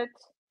list it.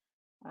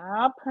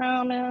 I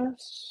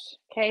promise.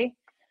 Okay.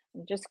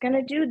 I'm just going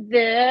to do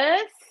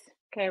this.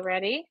 Okay,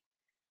 ready?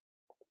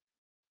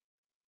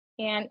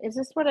 And is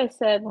this what I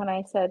said when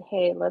I said,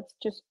 hey, let's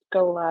just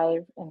go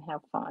live and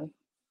have fun?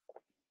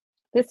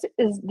 This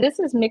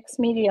is Mixed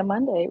Media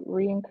Monday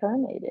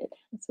reincarnated.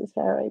 This is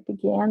how I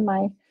began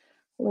my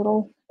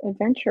little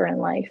adventure in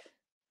life.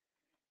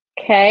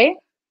 Okay.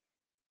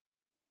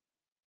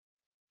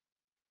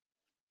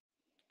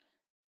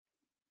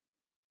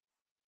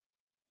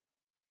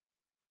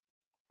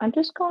 I'm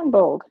just going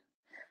bold.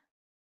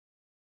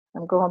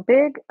 I'm going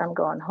big. I'm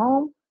going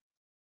home.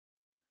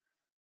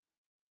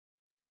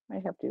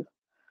 I have to. It's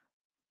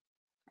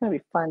going to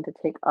be fun to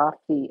take off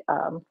the.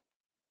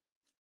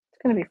 It's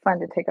going to be fun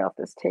to take off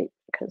this tape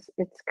because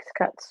it's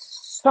got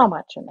so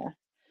much in there.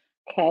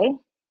 Okay.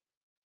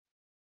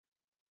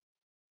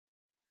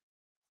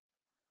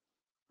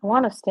 I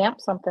want to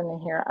stamp something in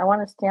here. I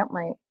want to stamp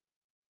my.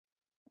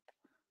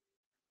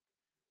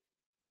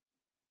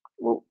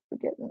 Oh, we're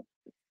getting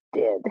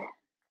dead.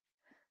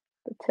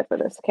 The tip of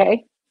this.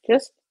 Okay.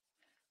 Just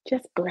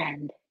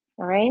blend.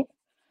 All right.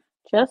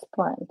 Just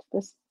blend.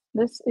 This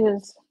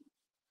is.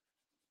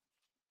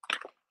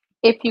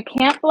 If you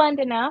can't blend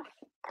enough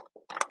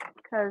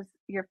because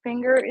your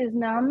finger is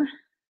numb,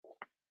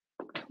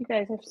 you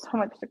guys have so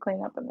much to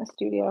clean up in the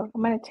studio.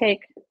 I'm going to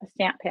take a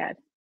stamp pad.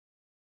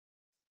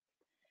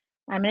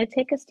 I'm going to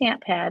take a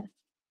stamp pad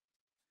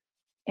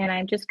and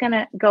I'm just going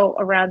to go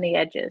around the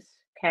edges,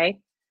 okay?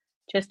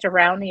 Just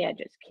around the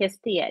edges, kiss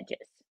the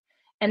edges.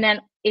 And then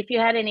if you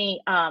had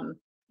any,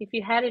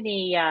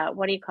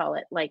 what do you call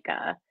it? Like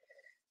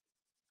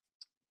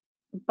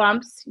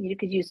bumps, you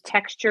could use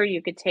texture.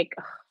 You could take,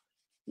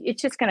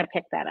 it's just going to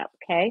pick that up,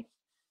 okay?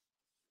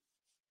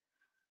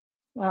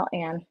 Well,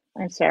 Anne,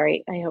 I'm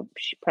sorry. I hope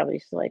she probably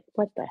is like,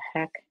 what the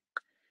heck?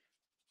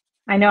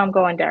 I know I'm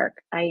going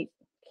dark. I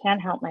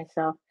can't help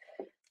myself.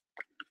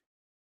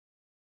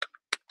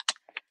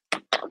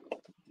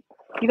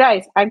 You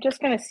guys, I'm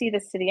just going to see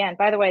this to the end.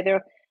 By the way,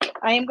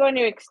 I am going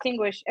to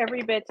extinguish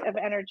every bit of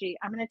energy.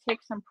 I'm going to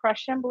take some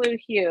Prussian blue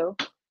hue.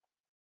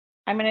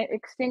 I'm going to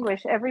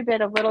extinguish every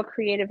bit of little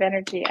creative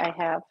energy I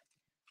have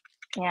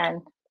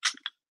and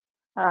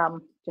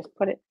just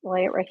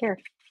lay it right here.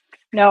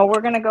 No,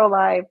 we're going to go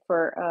live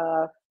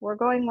we're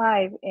going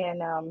live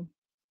in,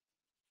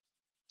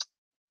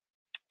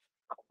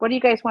 what do you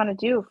guys want to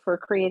do for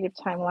Creative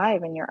Time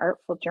Live in your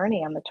artful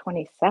journey on the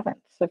 27th?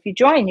 So if you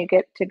join, you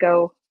get to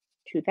go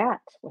to that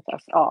with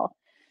us all.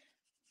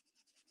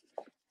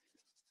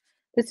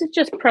 This is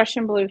just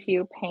Prussian blue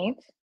hue paint.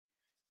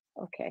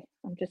 Okay,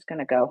 I'm just going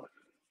to go.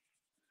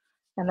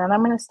 And then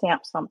I'm going to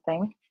stamp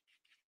something.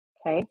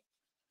 Okay.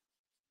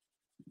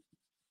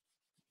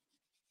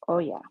 Oh,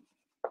 yeah.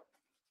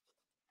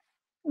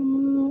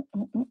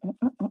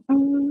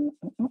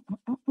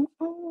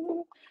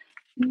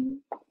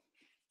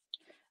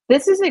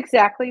 This is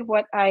exactly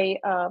what I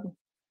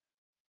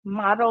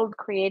modeled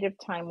Creative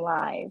Time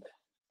Live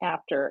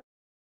after.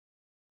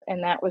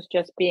 And that was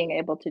just being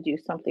able to do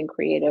something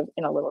creative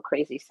in a little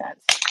crazy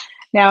sense.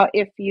 Now,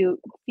 if you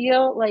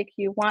feel like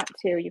you want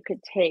to, you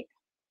could take,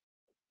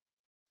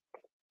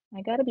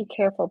 I got to be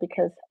careful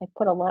because I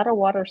put a lot of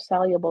water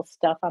soluble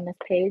stuff on this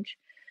page.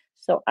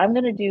 So I'm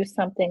going to do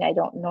something I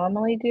don't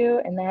normally do,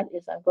 and that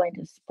is I'm going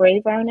to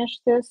spray varnish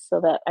this so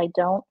that I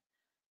don't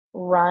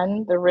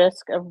run the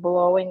risk of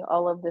blowing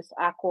all of this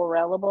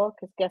aquarellable,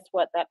 because guess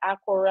what? That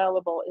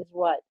aquarellable is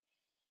what?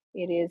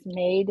 It is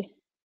made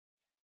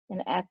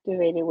and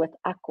activated with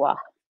aqua,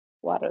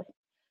 water.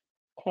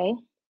 Okay.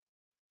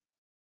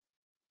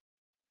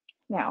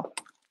 Now,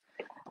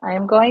 I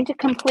am going to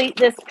complete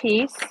this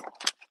piece.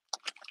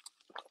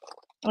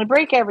 I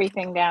break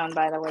everything down,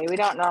 by the way. We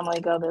don't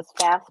normally go this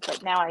fast,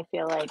 but now I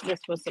feel like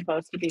this was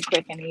supposed to be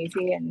quick and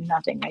easy, and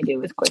nothing I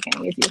do is quick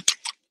and easy.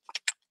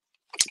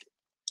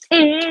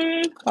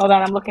 Hold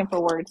on, I'm looking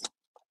for words.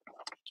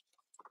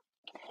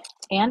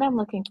 And I'm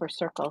looking for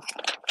circles,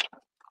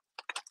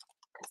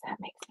 because that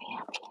makes me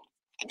happy.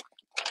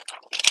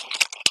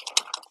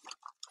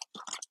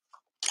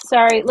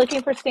 Sorry,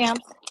 looking for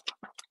stamps.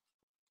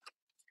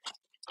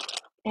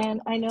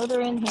 And I know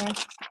they're in here,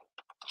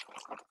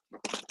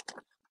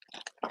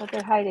 but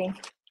they're hiding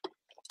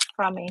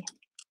from me.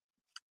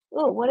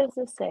 Oh, what does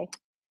this say?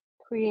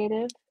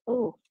 Creative.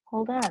 Oh,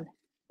 hold on.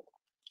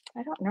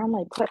 I don't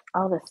normally put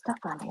all this stuff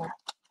on here.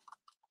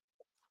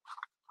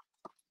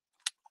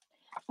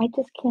 I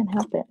just can't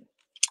help it.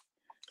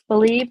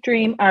 Believe,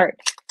 dream, art.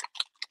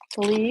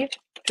 Believe,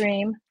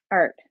 dream,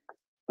 art.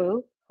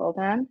 Oh, hold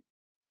on.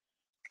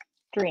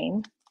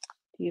 Dream.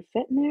 Do you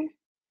fit in there?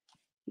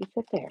 You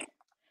fit there.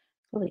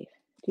 Believe.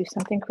 Do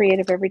something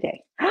creative every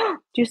day.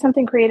 Do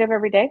something creative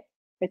every day.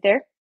 Right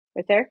there.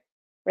 Right there.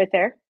 Right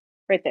there.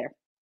 Right there.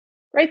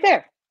 Right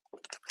there.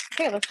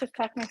 Okay, let's just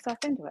talk myself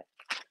into it.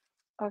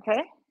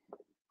 Okay.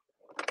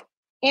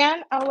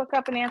 And I'll look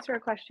up and answer a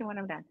question when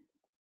I'm done.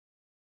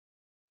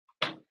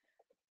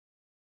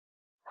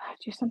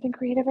 Do something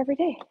creative every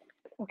day.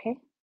 Okay.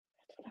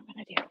 That's what I'm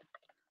going to do.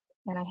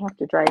 And I have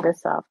to dry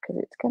this off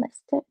because it's going to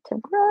stick to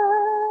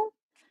run.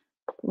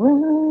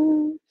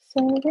 Run, so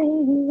they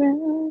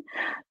run.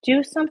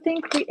 Do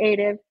something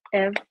creative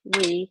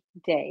every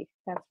day.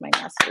 That's my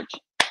message.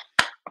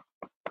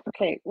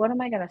 Okay, what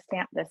am I going to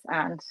stamp this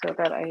on so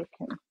that I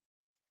can...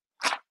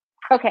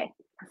 Okay,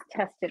 let's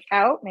test it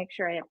out. Make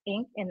sure I have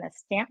ink in the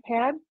stamp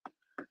pad.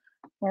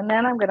 And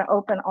then I'm going to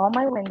open all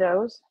my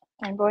windows.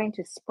 I'm going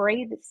to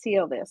spray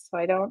seal this so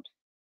I don't...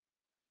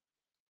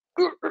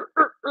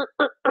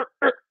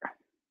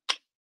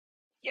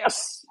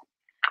 Yes!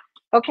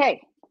 Okay,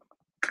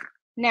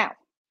 now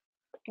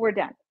we're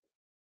done.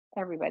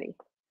 Everybody,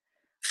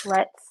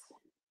 let's...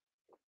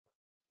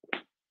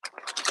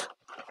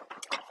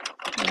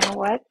 You know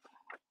what?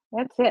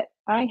 That's it.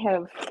 I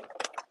have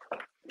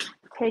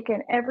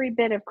taken every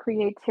bit of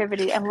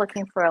creativity. I'm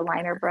looking for a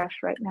liner brush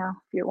right now.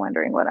 If you're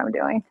wondering what I'm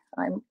doing,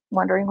 I'm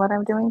wondering what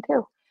I'm doing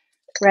too.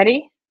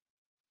 Ready?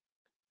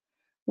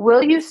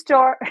 Will you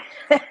store?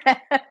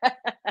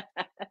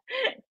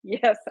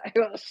 Yes, I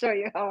will show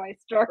you how I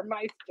store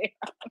my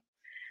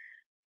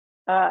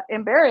stamp.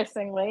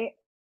 Embarrassingly,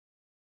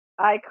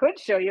 I could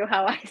show you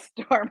how I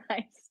store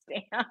my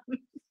stamp.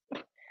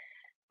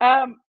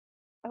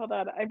 Hold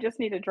on. I just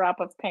need a drop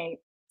of paint.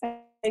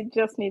 I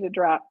just need a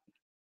drop.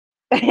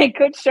 I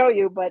could show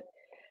you, but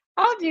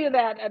I'll do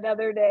that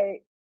another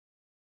day.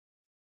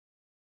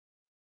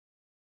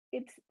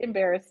 It's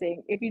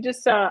embarrassing. If you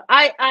just saw,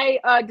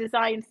 I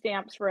design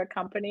stamps for a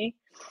company.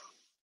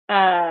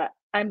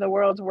 I'm the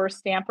world's worst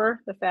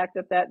stamper. The fact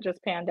that that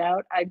just panned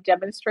out. I'm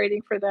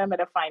demonstrating for them at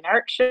a fine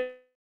art show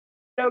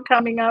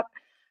coming up.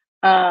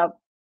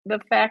 The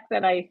fact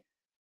that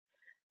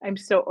I'm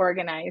so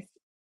organized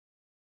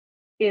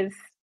is,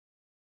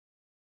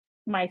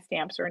 my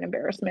stamps are an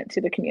embarrassment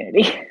to the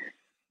community.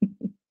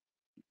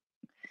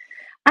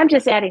 I'm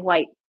just adding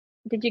white.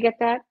 Did you get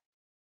that?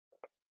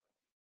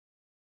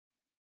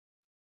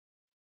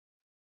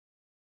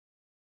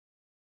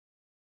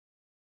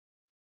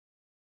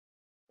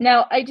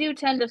 Now, I do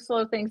tend to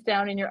slow things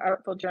down in your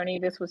artful journey.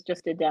 This was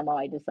just a demo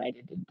I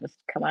decided to just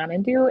come on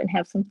and do and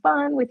have some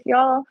fun with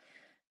y'all.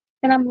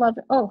 And I'm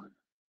loving, oh,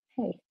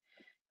 hey,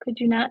 could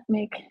you not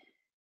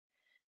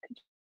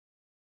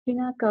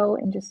go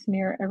and just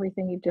smear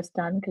everything you've just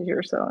done because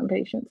you're so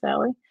impatient,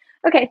 Sally?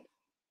 Okay.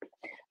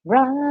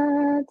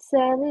 Run,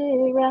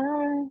 Sally,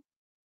 run.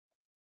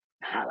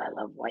 Oh, I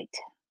love white.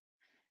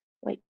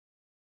 White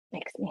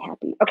makes me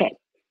happy. Okay.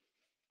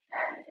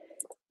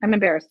 I'm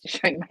embarrassed to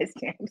show you my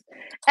stamps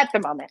at the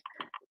moment.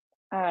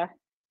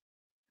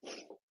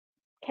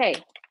 Okay.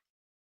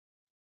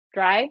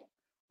 Dry.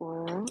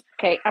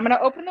 Okay, I'm going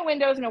to open the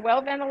windows in a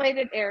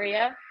well-ventilated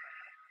area,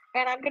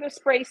 and I'm going to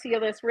spray seal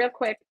this real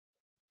quick.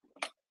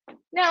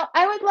 Now,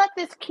 I would let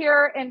this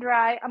cure and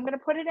dry. I'm going to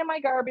put it in my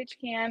garbage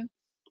can.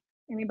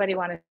 Anybody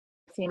want to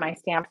see my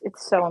stamps?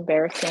 It's so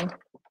embarrassing.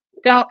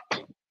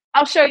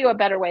 I'll show you a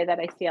better way that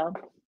I seal.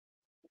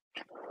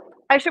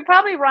 I should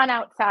probably run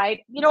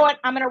outside. You know what?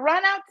 I'm going to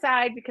run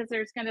outside because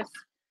there's going to...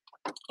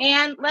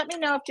 And let me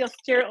know if you'll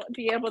still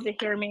be able to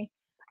hear me.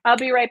 I'll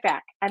be right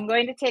back. I'm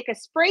going to take a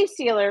spray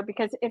sealer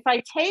because if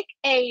I take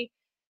a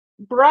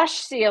brush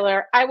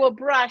sealer, I will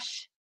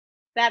brush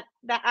that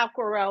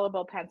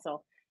aquarellable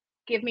pencil.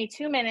 Give me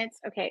 2 minutes.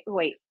 Okay,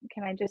 wait,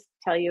 can I just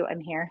tell you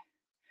I'm here?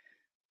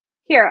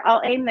 Here,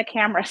 I'll aim the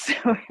camera, so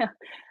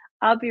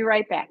I'll be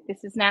right back.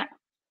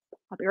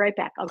 I'll be right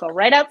back. I'll go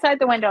right outside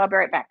the window. I'll be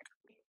right back.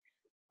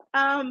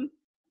 I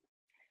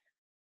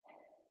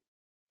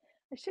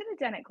should have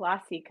done it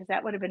glossy because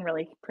that would have been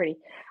really pretty.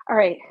 All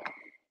right.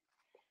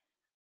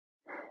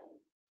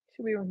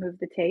 Should we remove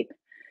the tape?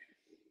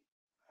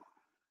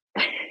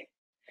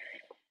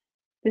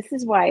 This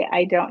is why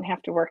I don't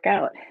have to work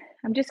out.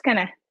 I'm just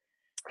gonna.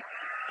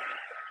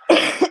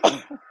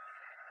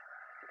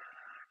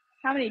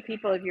 How many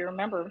people, if you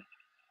remember,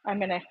 I'm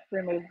gonna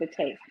remove the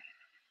tape.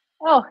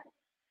 Oh,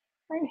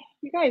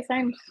 you guys,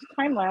 I'm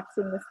time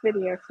lapsing this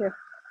video too.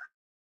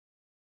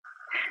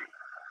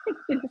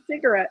 A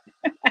cigarette.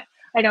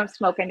 I don't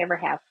smoke. I never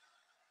have.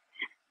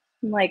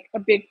 I'm like a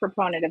big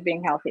proponent of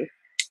being healthy.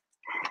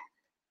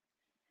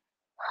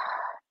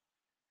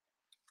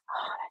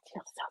 Oh, that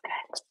feels so good.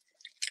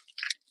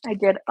 I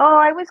did. Oh,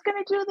 I was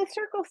going to do the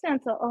circle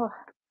stencil. Oh,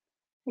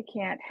 I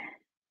can't.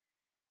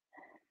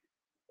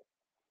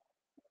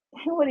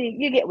 What do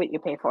you get what you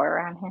pay for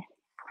around here?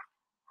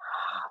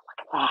 Oh, look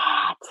at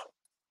that.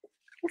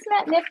 Isn't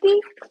that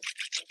nifty?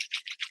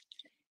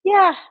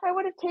 Yeah, I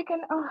would have taken,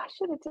 oh, I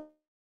should have.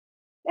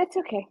 It's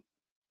okay.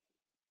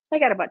 I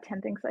got about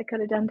 10 things I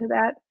could have done to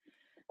that.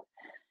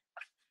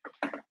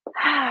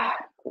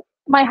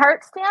 My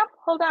heart stamp?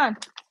 Hold on.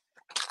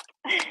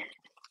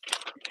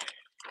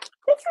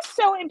 This is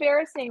so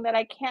embarrassing that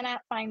I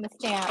cannot find the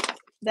stamps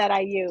that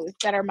I use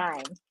that are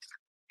mine.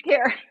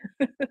 Here.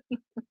 That's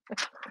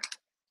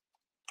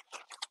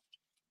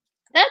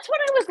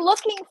what I was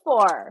looking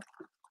for.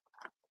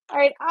 All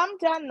right, I'm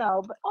done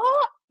though. But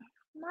oh,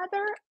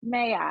 mother,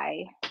 may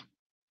I?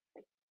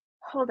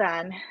 Hold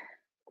on.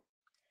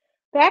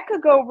 That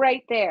could go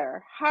right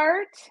there.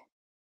 Heart.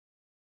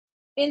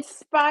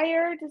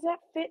 Inspired. Does that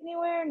fit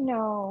anywhere?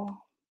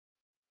 No.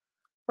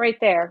 Right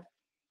there.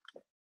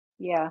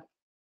 Yeah.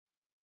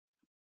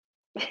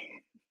 This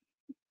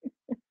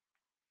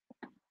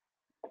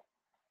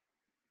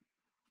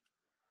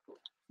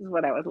is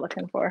what I was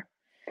looking for.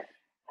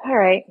 All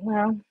right.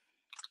 Well.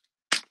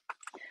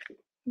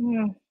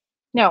 No,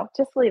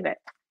 just leave it.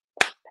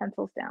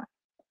 Pencils down.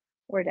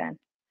 We're done.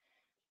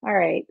 All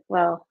right.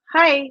 Well,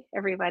 hi,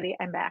 everybody.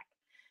 I'm back.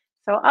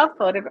 So I'll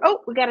photo.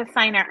 Oh, we got to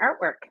sign our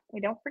artwork.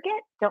 Don't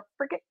forget to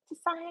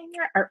sign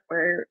your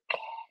artwork.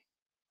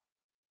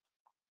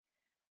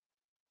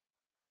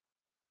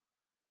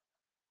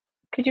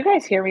 Could you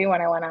guys hear me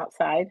when I went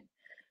outside?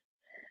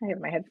 I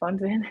have my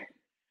headphones in.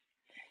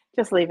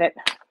 Just leave it.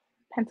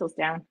 Pencils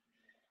down.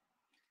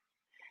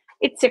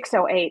 It's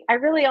 6:08. I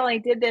really only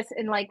did this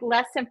in like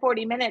less than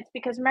 40 minutes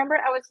because remember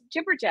I was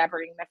jibber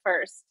jabbering the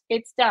first.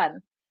 It's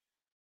done.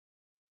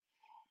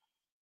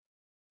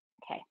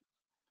 Okay.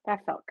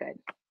 That felt good.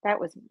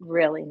 That was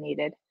really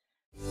needed.